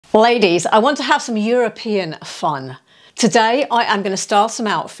Ladies, I want to have some European fun. Today I am going to style some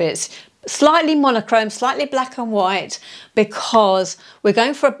outfits, slightly monochrome, slightly black and white, because we're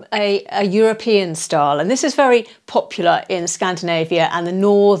going for a European style, and this is very popular in Scandinavia and the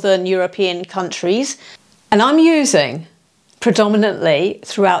northern European countries. And I'm using predominantly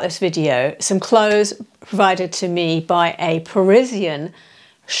throughout this video some clothes provided to me by a Parisian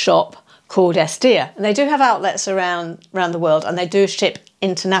shop called S.Deer. And they do have outlets around the world, and they do ship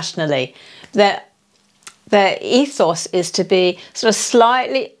internationally. Their ethos is to be sort of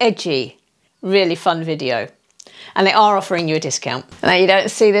slightly edgy, really fun video. And they are offering you a discount. Now, you don't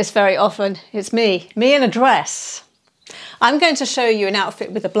see this very often. It's me in a dress. I'm going to show you an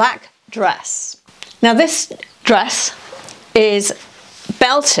outfit with a black dress. Now, this dress is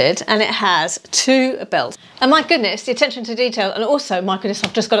belted and it has two belts. And my goodness, the attention to detail, and also, my goodness,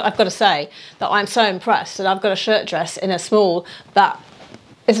 I've got to say that I'm so impressed that I've got a shirt dress in a small that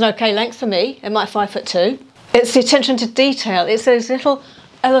is an okay length for me, in my 5'2". It's the attention to detail. It's those little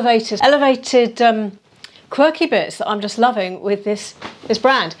elevated quirky bits that I'm just loving with this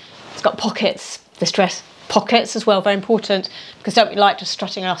brand. It's got pockets, this dress. Pockets as well, very important, because don't we like just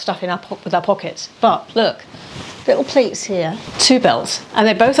strutting our stuff in with our pockets? But look, little pleats here, two belts, and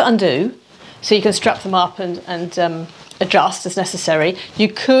they both undo, so you can strap them up and adjust as necessary.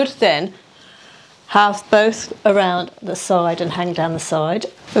 You could then have both around the side and hang down the side.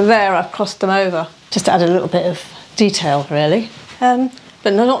 So there, I've crossed them over, just to add a little bit of detail, really.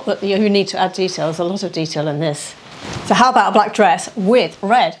 But not that you need to add detail, there's a lot of detail in this. So how about a black dress with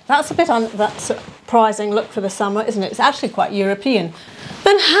red? That's a bit that surprising look for the summer, isn't it? It's actually quite European.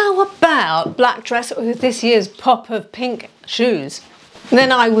 Then how about black dress with this year's pop of pink shoes? And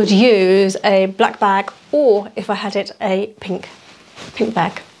then I would use a black bag, or if I had it, a pink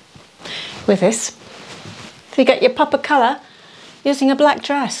bag with this. So you get your pop of colour using a black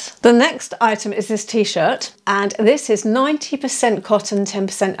dress. The next item is this t-shirt, and this is 90% cotton,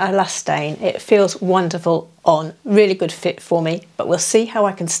 10% elastane. It feels wonderful on, really good fit for me, but we'll see how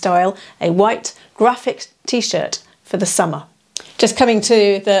I can style a white graphic t-shirt for the summer. Just coming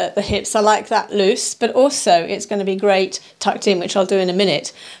to the hips, I like that loose, but also it's going to be great tucked in, which I'll do in a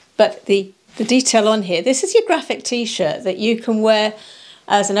minute. But the detail on here, this is your graphic t-shirt that you can wear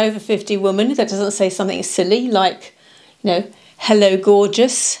as an over 50 woman that doesn't say something silly like, you know, hello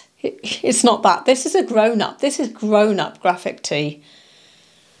gorgeous. It's not that. This is a grown-up. This is grown-up graphic tee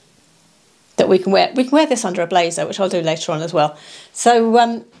that we can wear. We can wear this under a blazer, which I'll do later on as well.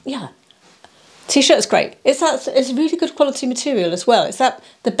 So yeah, t-shirt is great. It's really good quality material as well. It's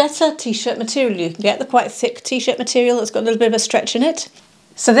the better t-shirt material you can get, the quite thick t-shirt material that's got a little bit of a stretch in it.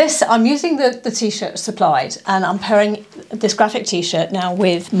 So this, I'm using the t-shirt supplied, and I'm pairing this graphic t-shirt now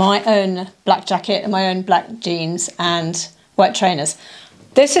with my own black jacket and my own black jeans and white trainers.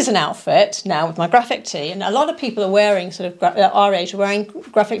 This is an outfit now with my graphic tee, and a lot of people are wearing, sort of our age, are wearing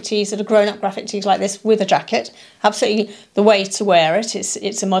graphic tees, that are grown-up graphic tees like this with a jacket. Absolutely the way to wear it.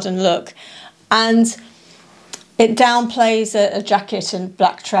 It's a modern look, and it downplays a jacket and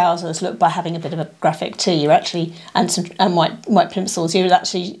black trousers look by having a bit of a graphic tee. You're actually, and white plimsolls, you're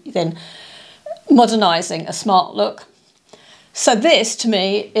actually then modernising a smart look. So this, to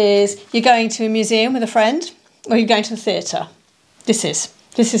me, is you're going to a museum with a friend, or you're going to the theatre. This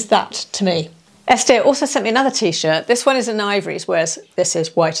is that to me. S.Deer also sent me another t-shirt. This one is in ivories, whereas this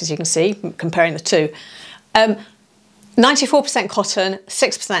is white, as you can see, comparing the two. 94% cotton,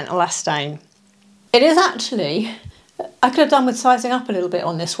 6% elastane. It is actually, I could have done with sizing up a little bit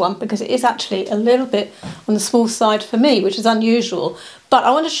on this one, because it is actually a little bit on the small side for me, which is unusual. But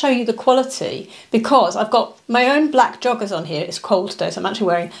I want to show you the quality, because I've got my own black joggers on here. It's cold today, so I'm actually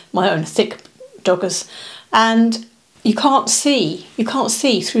wearing my own thick joggers. And you can't see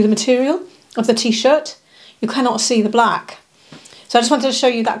through the material of the t-shirt. You cannot see the black. So I just wanted to show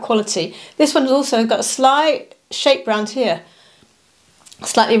you that quality. This one has also got a slight shape round here.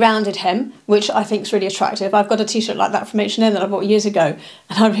 Slightly rounded hem, which I think is really attractive. I've got a t-shirt like that from H&M that I bought years ago,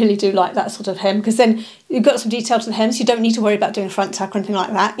 and I really do like that sort of hem, because then you've got some detail to the hems. You don't need to worry about doing a front tuck or anything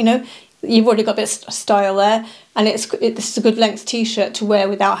like that. You know, you've already got a bit of style there, and this is a good length t-shirt to wear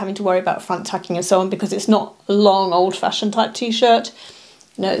without having to worry about front tucking and so on, because it's not a long, old-fashioned type t-shirt.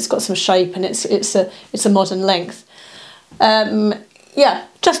 You know, it's got some shape, and it's a modern length. Yeah,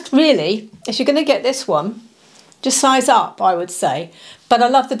 just really, if you're going to get this one, just size up, I would say. But I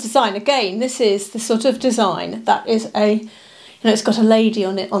love the design. Again, this is the sort of design that is it's got a lady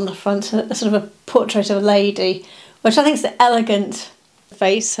on it on the front, a sort of a portrait of a lady, which I think is the elegant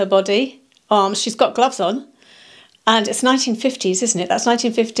face, her body, arms. She's got gloves on, and it's 1950s, isn't it? That's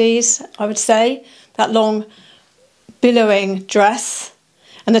 1950s, I would say. That long, billowing dress.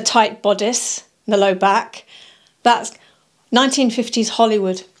 and the tight bodice, and the low back. That's 1950s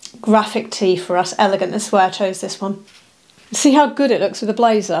Hollywood graphic tee for us, elegant. That's why I chose this one. See how good it looks with a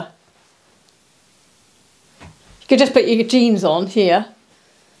blazer? You could just put your jeans on here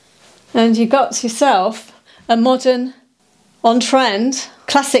and you got yourself a modern, on-trend,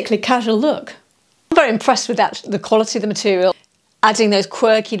 classically casual look. I'm very impressed with that, the quality of the material, adding those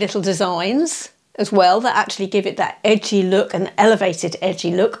quirky little designs as well that actually give it that edgy look, an elevated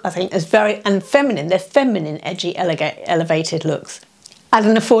edgy look, I think, is very, and feminine. They're feminine, edgy, elevated looks. At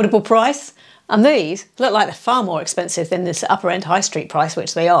an affordable price, and these look like they're far more expensive than this upper end high street price,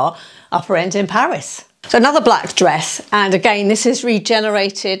 which they are upper end in Paris. So another black dress, and again, this is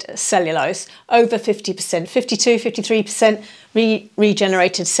regenerated cellulose, over 50%, 52, 53%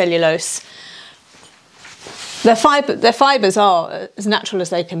 regenerated cellulose. Their fibres are as natural as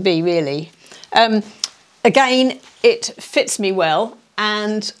they can be, really. Again, it fits me well,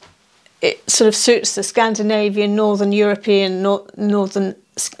 and it sort of suits the Scandinavian, Northern European, Northern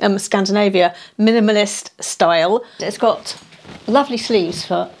Scandinavia minimalist style. It's got lovely sleeves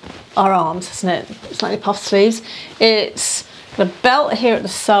for our arms, hasn't it? Slightly puffed sleeves. It's got a belt here at the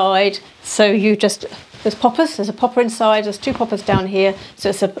side, so you just, there's poppers, there's a popper inside, there's two poppers down here, so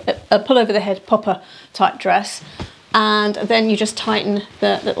it's a pull over the head popper type dress. And then you just tighten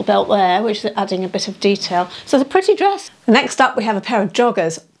the little belt there, which is adding a bit of detail. So it's a pretty dress. Next up, we have a pair of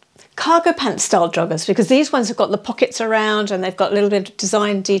joggers. Cargo pants style joggers, because these ones have got the pockets around and they've got a little bit of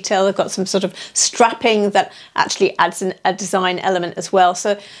design detail. They've got some sort of strapping that actually adds a design element as well.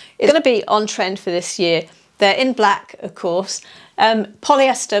 So it's going to be on trend for this year. They're in black, of course.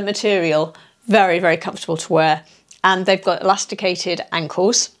 Polyester material, very, very comfortable to wear. And they've got elasticated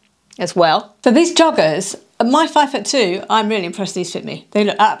ankles as well. So these joggers, my 5'2", I'm really impressed these fit me. They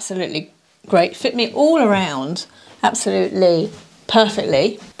look absolutely great. Fit me all around, absolutely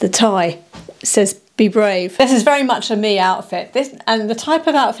perfectly. The tie says be brave. This is very much a me outfit. This, and the type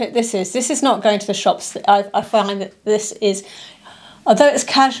of outfit this is not going to the shops. I find that this is, although it's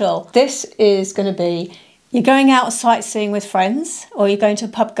casual, this is going to be, you're going out sightseeing with friends, or you're going to a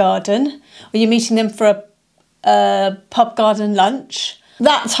pub garden, or you're meeting them for a pub garden lunch.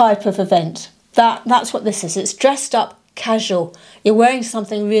 That type of event. That's what this is. It's dressed up casual. You're wearing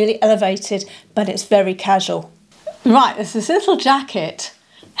something really elevated, but it's very casual. Right, there's this little jacket.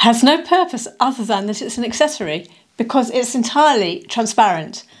 Has no purpose other than that it's an accessory, because it's entirely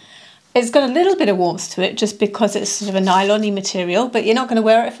transparent. It's got a little bit of warmth to it just because it's sort of a nylon-y material, but you're not going to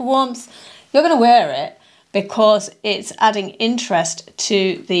wear it for warmth. You're going to wear it because it's adding interest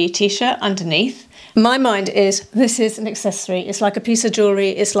to the t-shirt underneath. My mind is, this is an accessory. It's like a piece of jewellery.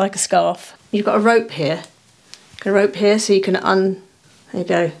 It's like a scarf. You've got a rope here. Got a rope here so you can there you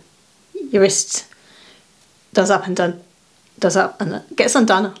go. Your wrist does up and done, does up and gets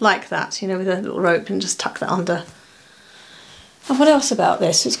undone like that, you know, with a little rope, and just tuck that under. And what else about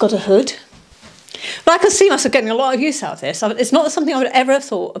this? It's got a hood. But I can see myself getting a lot of use out of this. It's not something I would ever have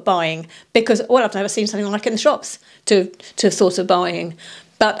thought of buying, because, well, I've never seen something like it in the shops to have thought of buying.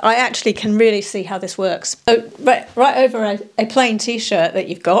 But I actually can really see how this works. So right over a plain t-shirt that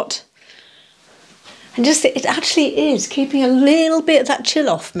you've got, and just, it actually is keeping a little bit of that chill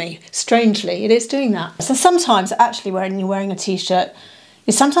off me. Strangely, it is doing that. So sometimes actually when you're wearing a t-shirt,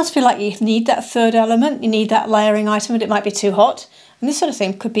 you sometimes feel like you need that third element, you need that layering item, and it might be too hot. And this sort of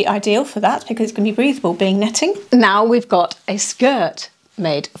thing could be ideal for that because it's going to be breathable, being netting. Now we've got a skirt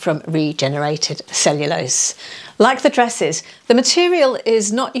made from regenerated cellulose. Like the dresses, the material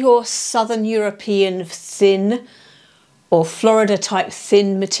is not your Southern European thin or Florida type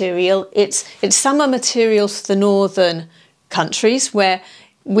thin material. It's summer materials for the northern countries where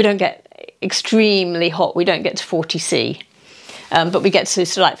we don't get extremely hot. We don't get to 40°C, but we get to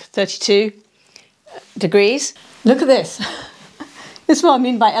sort of like 32 degrees. Look at this. This is what I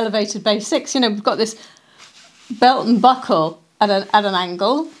mean by elevated basics. You know, we've got this belt and buckle at an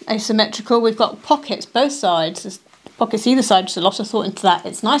angle, asymmetrical. We've got pockets both sides. There's pockets either side. Just a lot of thought into that.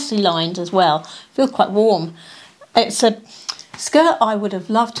 It's nicely lined as well. Feels quite warm. It's a skirt I would have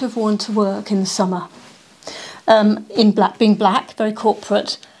loved to have worn to work in the summer. In black, being black, very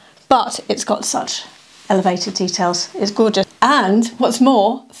corporate, but it's got such elevated details. It's gorgeous. And what's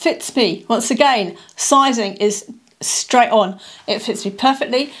more, fits me. Once again, sizing is straight on. It fits me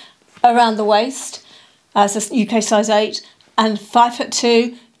perfectly around the waist as a UK size 8, and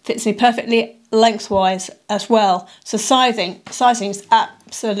 5'2", fits me perfectly lengthwise as well. So sizing's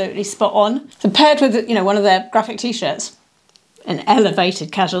absolutely spot on. So paired with, you know, one of their graphic t-shirts, an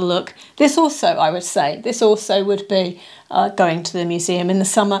elevated casual look. This also, I would say, this also would be going to the museum in the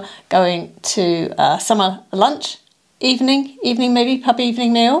summer, going to summer lunch evening maybe, pub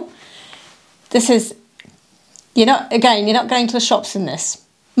evening meal. This is, you're not going to the shops in this.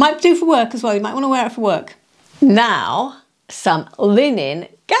 Might do for work as well, you might want to wear it for work. Now, some linen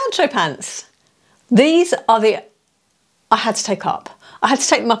gaucho pants. These are I had to take up. I had to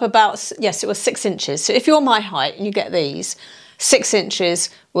take them up about, yes, it was 6 inches. So if you're my height and you get these, 6 inches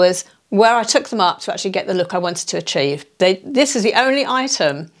was where I took them up to actually get the look I wanted to achieve. This is the only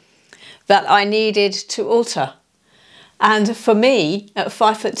item that I needed to alter. And for me, at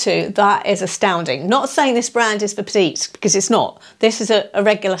 5'2", that is astounding. Not saying this brand is for petites, because it's not. This is a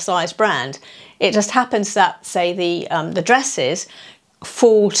regular size brand. It just happens that, say, the dresses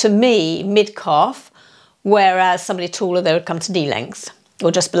fall to me mid-calf, whereas somebody taller, they would come to knee length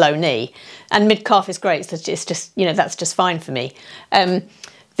or just below knee. And mid-calf is great, so it's just, that's just fine for me.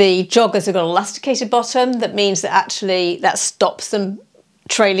 The joggers have got an elasticated bottom. That means that actually that stops them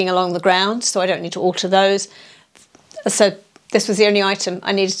trailing along the ground, so I don't need to alter those. So this was the only item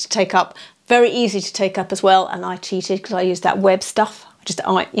I needed to take up. Very easy to take up as well, and I cheated because I used that web stuff. I just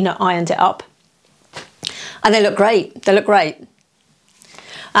ironed it up. And they look great. They look great.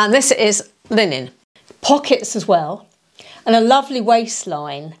 And this is linen. Pockets as well, and a lovely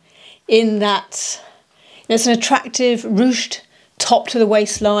waistline in that it's an attractive ruched top to the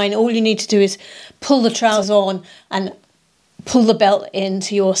waistline. All you need to do is pull the trousers on and pull the belt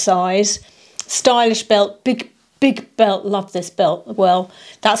into your size. Stylish belt, big belt. Love this belt. Well,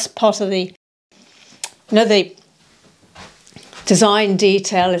 that's part of the the design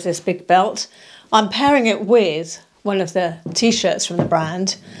detail is this big belt. I'm pairing it with one of the t-shirts from the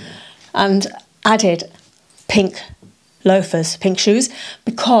brand and added pink loafers, pink shoes,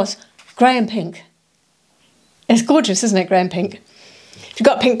 because grey and pink. It's gorgeous, isn't it, grey and pink? If you've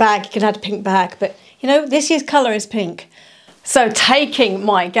got a pink bag, you can add a pink bag, but this year's colour is pink. So taking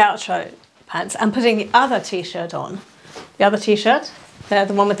my gaucho pants and putting the other t-shirt on, the other t-shirt, the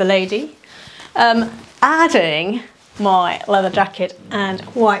one with the lady, adding my leather jacket and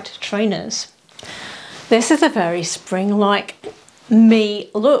white trainers. This is a very spring-like me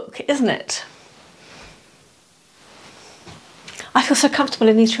look, isn't it? I feel so comfortable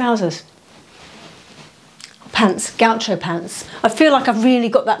in these trousers. Pants, gaucho pants. I feel like I've really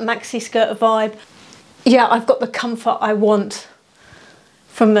got that maxi skirt vibe. Yeah, I've got the comfort I want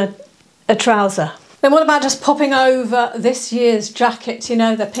from a trouser. Then what about just popping over this year's jacket,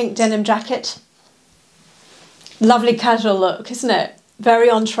 the pink denim jacket? Lovely casual look, isn't it? Very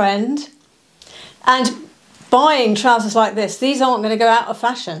on trend. And buying trousers like this, these aren't going to go out of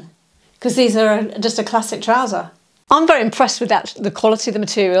fashion because these are just a classic trouser. I'm very impressed with the quality of the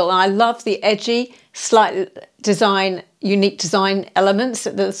material, and I love the edgy, slight design, unique design elements.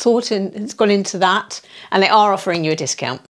 The thought has gone into that, and they are offering you a discount.